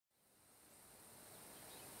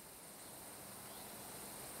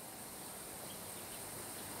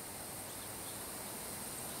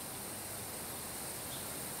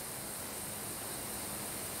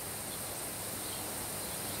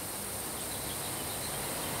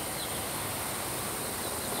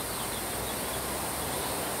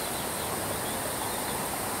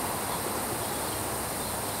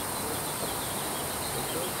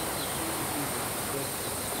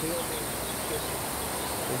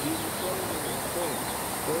Jesus said unto them, saying,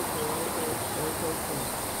 Therefore also come,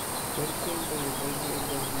 when same day when he had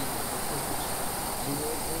done Jesus at Pentecost.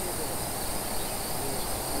 Behold, one of them,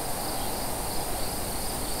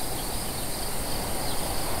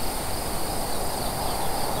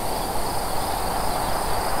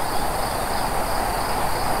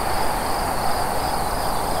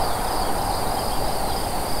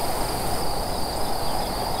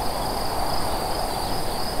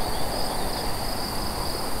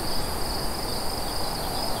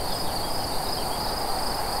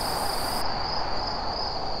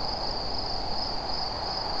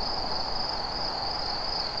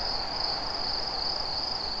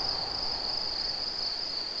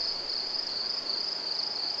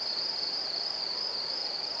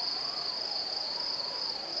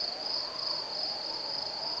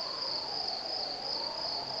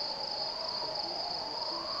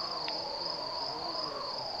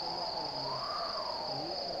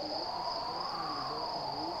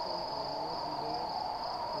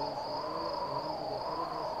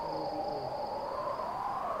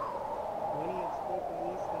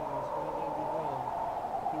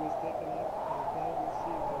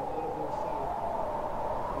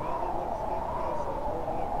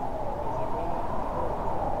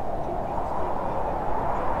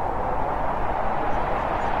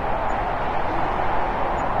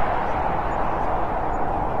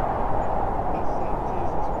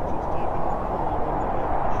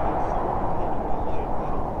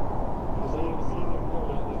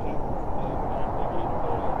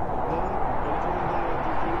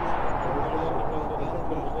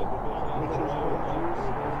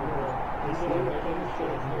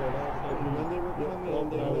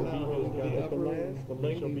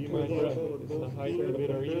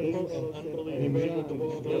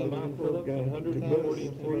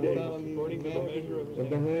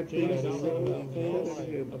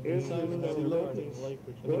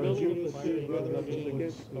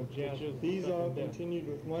 These all continued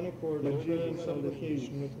with one accord in prayer and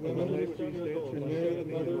supplication with women and Mary, the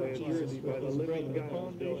mother of Jesus, with his brethren.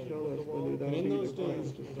 And in those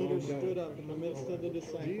days Peter stood up in the midst of the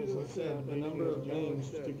disciples and said, the number of names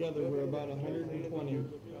together were about 120.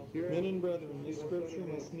 Men and brethren, this scripture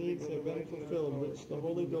must needs have been fulfilled, which the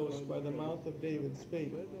Holy Ghost by the mouth of David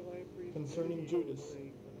spake concerning Judas,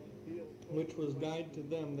 which was guide to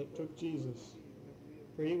them that took Jesus.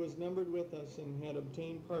 For he was numbered with us and had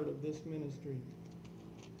obtained part of this ministry.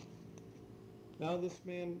 Now this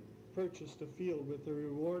man purchased a field with the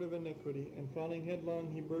reward of iniquity, and falling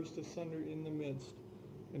headlong he burst asunder in the midst,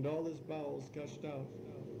 and all his bowels gushed out.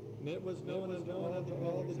 And it was known unto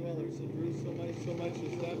all the dwellers in Jerusalem, so much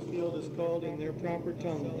as that field is called in their proper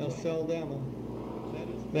tongue El-Saldama,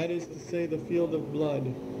 that is to say, the field of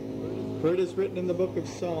blood. For it is written in the book of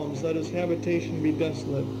Psalms, let his habitation be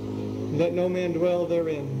desolate, let no man dwell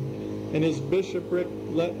therein, and his bishopric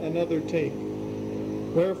let another take.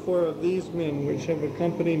 Wherefore of these men which have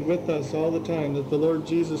accompanied with us all the time that the Lord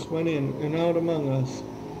Jesus went in and out among us,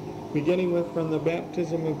 beginning with from the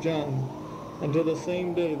baptism of John, until the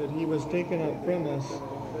same day that he was taken up from us,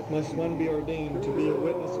 must one be ordained to be a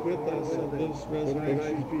witness with us of this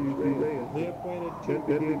resurrection. They appointed two.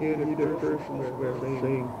 Then began Peter first and swear,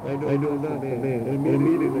 saying, I know not the man. And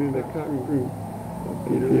immediately the cock crew.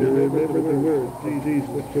 Peter remembered the word of Jesus,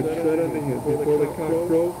 which said unto him, before the cock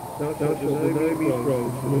crow, thou shalt deny me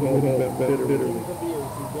thrice. And all wept bitterly. He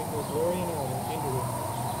bring his glory and honor into it.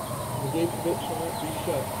 The gates of it shall not be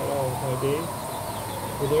shut at all by day,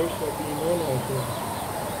 for there shall be no night there.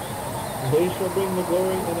 And they shall bring the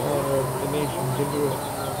glory and honor of the nations into it.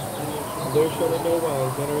 And there shall in no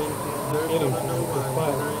wise enter anything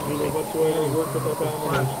defiled, neither whatsoever worketh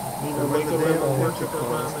abomination, neither maketh a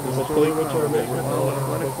lie, but they which are written all in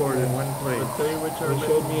one accord in one place. and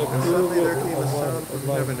showed me a And pure suddenly there river came a of sound water from of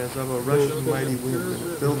life, heaven as of a rushing mighty wind,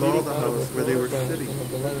 and filled all the house where they were sitting.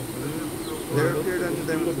 There appeared unto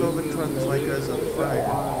them cloven tongues like as of fire,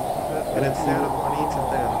 and it sat upon each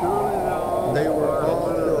of them. And they were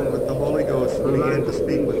all filled with the Holy Ghost, and began to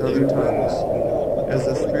speak with other tongues, as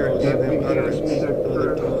the Spirit gave them utterance.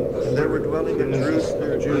 And there were dwelling in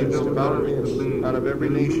Jerusalem Jews devout men out of every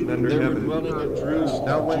nation under heaven.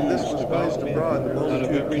 Now when this was noised abroad, the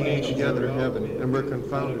multitude came together in heaven, and were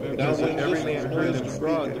confounded, because that every man heard them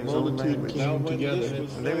speak in his own language.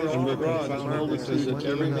 And they were all abroad, because that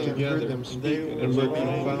every man heard them speak, and were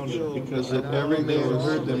confounded, because that every man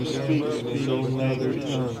heard them speak in his own language.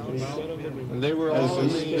 And they were all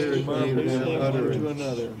amazed, marveling utterance to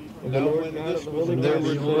another. And there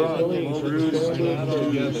were abroad in Jerusalem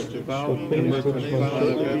together, devout and were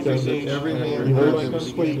confounded, because that every man heard them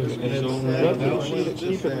speak in his own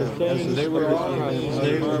language. and they were all amazed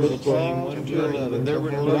and marveled, saying one to another. And there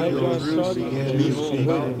were no Jews began to speak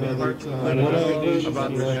about their hearts and minds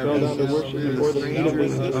about the fell down to worship before the feet of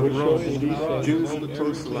the Jews and the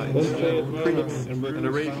proselytes, priests, and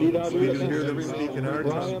Arabians. We do hear them speak in our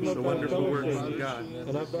tongue the wonderful works of God.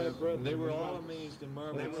 And they were all amazed and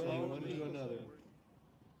marveled, saying one to another,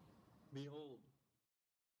 behold,